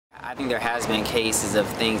I think there has been cases of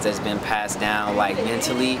things that's been passed down like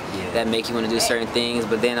mentally that make you want to do certain things,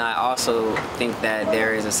 but then I also think that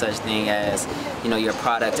there is a such thing as, you know, you're a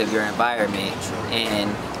product of your environment,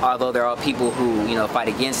 and although there are people who, you know, fight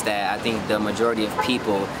against that, I think the majority of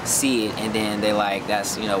people see it and then they like,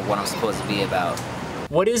 that's, you know, what I'm supposed to be about.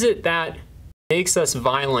 What is it that makes us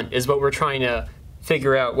violent is what we're trying to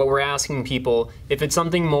figure out, what we're asking people, if it's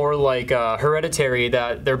something more like hereditary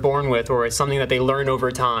that they're born with, or it's something that they learn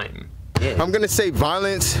over time. I'm gonna say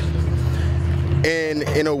violence,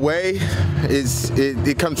 in a way,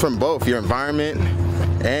 it comes from both your environment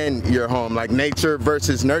and your home, like nature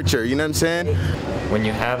versus nurture, you know what I'm saying? When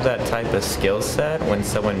you have that type of skill set, when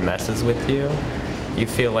someone messes with you, you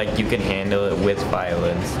feel like you can handle it with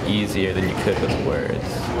violence easier than you could with words.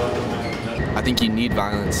 I think you need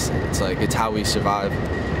violence. It's how we survive.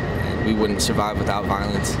 We wouldn't survive without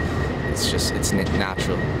violence. It's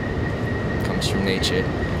natural. It comes from nature.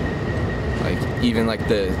 Like, even like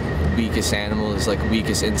the weakest animals, like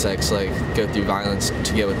weakest insects, like go through violence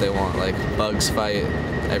to get what they want. Like bugs fight,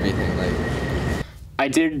 everything. Like, I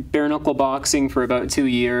did bare knuckle boxing for about 2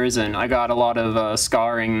 years, and I got a lot of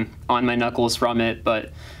scarring on my knuckles from it,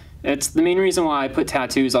 but it's the main reason why I put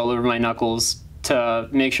tattoos all over my knuckles, to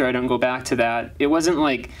make sure I don't go back to that. It wasn't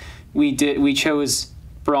like we chose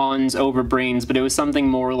bronze over brains, but it was something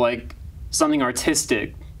more like something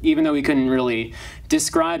artistic. Even though we couldn't really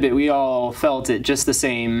describe it, we all felt it just the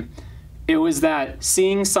same. It was that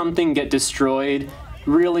seeing something get destroyed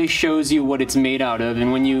really shows you what it's made out of,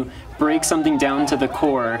 and when you break something down to the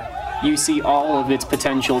core, you see all of its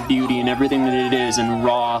potential beauty and everything that it is in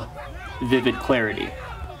raw, vivid clarity.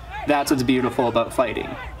 That's what's beautiful about fighting.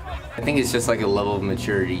 I think it's just like a level of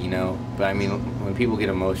maturity, you know, but I mean, when people get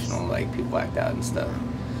emotional, like, people act out and stuff.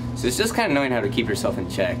 So it's just kind of knowing how to keep yourself in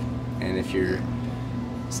check, and if you're a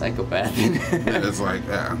psychopath, It's like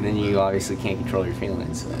that. then you obviously can't control your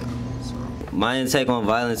feelings. So. My intake on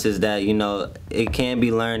violence is that, you know, it can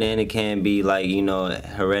be learned and it can be, like, you know,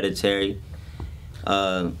 hereditary.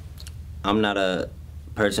 I'm not a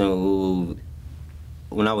person who,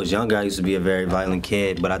 when I was younger, I used to be a very violent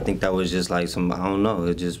kid, but I think that was just like some, I don't know,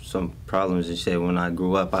 it's just some problems and shit. When I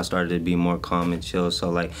grew up, I started to be more calm and chill. So,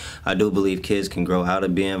 like, I do believe kids can grow out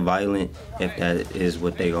of being violent if that is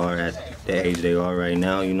what they are at the age they are right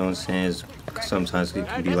now, you know what I'm saying? Sometimes it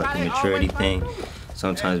can be like a maturity thing.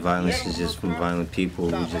 Sometimes violence is just from violent people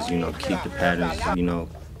who just, you know, keep the patterns, you know,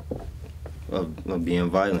 of being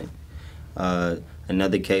violent.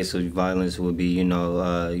 Another case of violence would be, you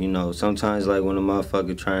know, sometimes like when a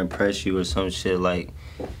motherfucker try and press you or some shit, like,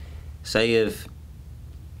 say if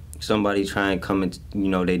somebody try and come and, you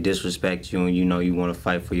know, they disrespect you and, you know, you want to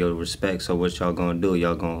fight for your respect, so what y'all gonna do?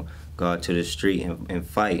 Y'all gonna go out to the street and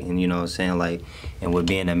fight, and, you know what I'm saying, like, and with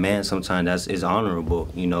being a man, sometimes is honorable,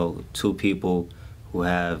 you know, two people who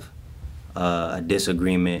have a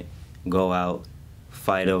disagreement, go out,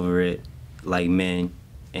 fight over it like men,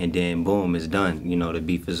 and then boom, it's done. You know, the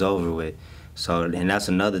beef is over with. So, and that's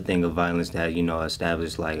another thing of violence that, you know,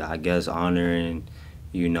 established, like, I guess, honor and,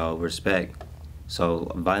 you know, respect. So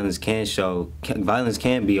violence can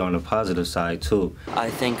be on the positive side too. I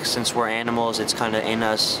think since we're animals, it's kind of in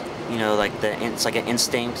us, you know, like it's like an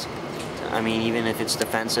instinct. I mean, even if it's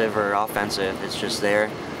defensive or offensive, it's just there.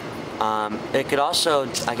 It could also,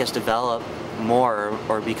 I guess, develop more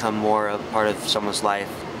or become more a part of someone's life.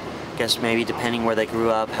 I guess maybe depending where they grew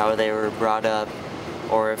up, how they were brought up,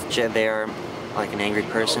 or if they are like an angry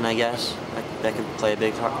person, I guess. That could play a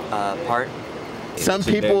big part. Some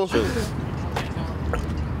people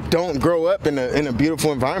don't grow up in a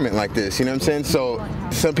beautiful environment like this, you know what I'm saying? So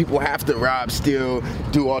some people have to rob, steal,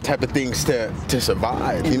 do all type of things to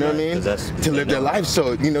survive, you know what I mean? To live their life.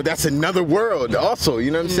 So, you know, that's another world also, you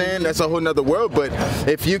know what I'm saying? That's a whole nother world. But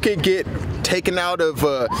if you could get taken out of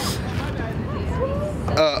a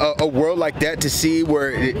world like that to see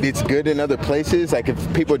where it's good in other places, like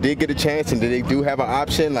if people did get a chance and they do have an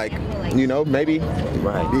option, like, you know, maybe,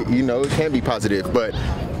 right, you know, it can be positive, but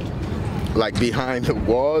like behind the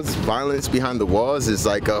walls, violence behind the walls is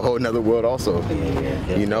like a whole nother world also.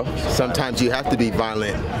 You know, sometimes you have to be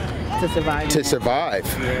violent to survive,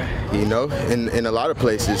 you know, in a lot of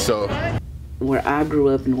places. So where I grew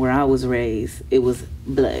up and where I was raised, it was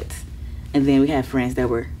Bloods, and then we had friends that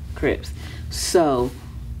were Crips. So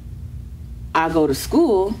I go to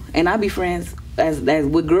school and I be friends as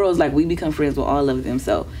with girls, like we become friends with all of them.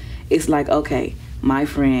 So it's like, okay, my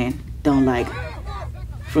friend don't like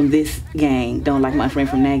from this gang, don't like my friend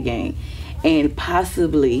from that gang. And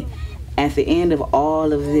possibly at the end of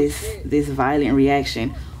all of this violent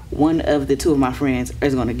reaction, one of the two of my friends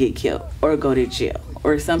is gonna get killed or go to jail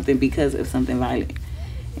or something because of something violent.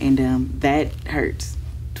 and that hurts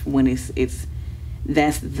when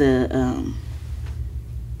that's the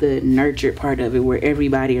nurtured part of it, where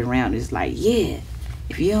everybody around is like, yeah,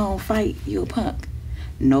 if you don't fight, you're a punk.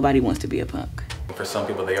 Nobody wants to be a punk. For some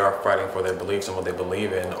people, they are fighting for their beliefs and what they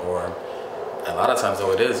believe in, or a lot of times,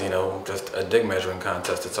 though, it is, just a dick measuring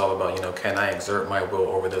contest. It's all about, can I exert my will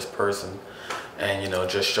over this person and,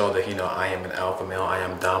 just show that, I am an alpha male, I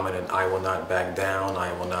am dominant, I will not back down,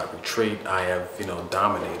 I will not retreat, I have,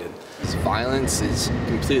 dominated. Violence is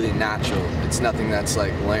completely natural. It's nothing that's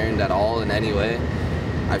like learned at all in any way.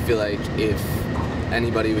 I feel like if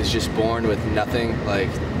anybody was just born with nothing, like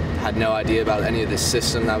had no idea about any of the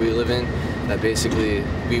system that we live in, that basically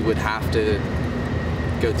we would have to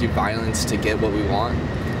go through violence to get what we want.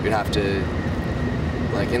 We'd have to,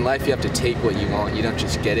 like in life you have to take what you want, you don't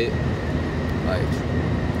just get it. Like,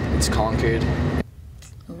 it's conquered.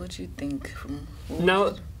 What you think?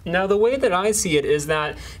 Now, the way that I see it is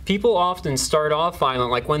that people often start off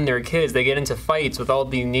violent, like when they're kids, they get into fights with all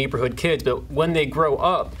the neighborhood kids, but when they grow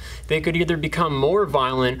up, they could either become more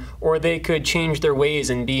violent or they could change their ways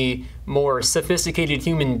and be more sophisticated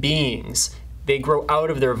human beings. They grow out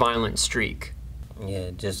of their violent streak.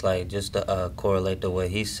 Yeah, just to correlate to what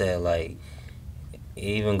he said, like, it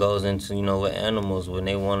even goes into, with animals, when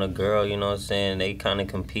they want a girl, they kind of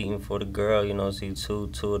competing for the girl, see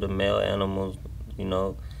two of the male animals,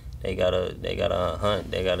 they gotta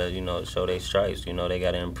hunt, they gotta, show their stripes, they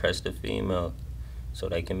gotta impress the female so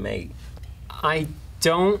they can mate. I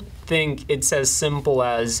don't think it's as simple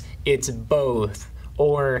as it's both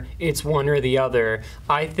or it's one or the other.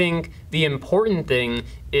 I think the important thing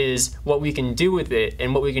is what we can do with it,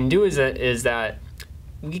 and what we can do is that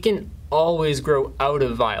we can always grow out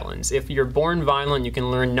of violence. If you're born violent, you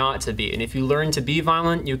can learn not to be, and if you learn to be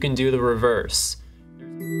violent, you can do the reverse.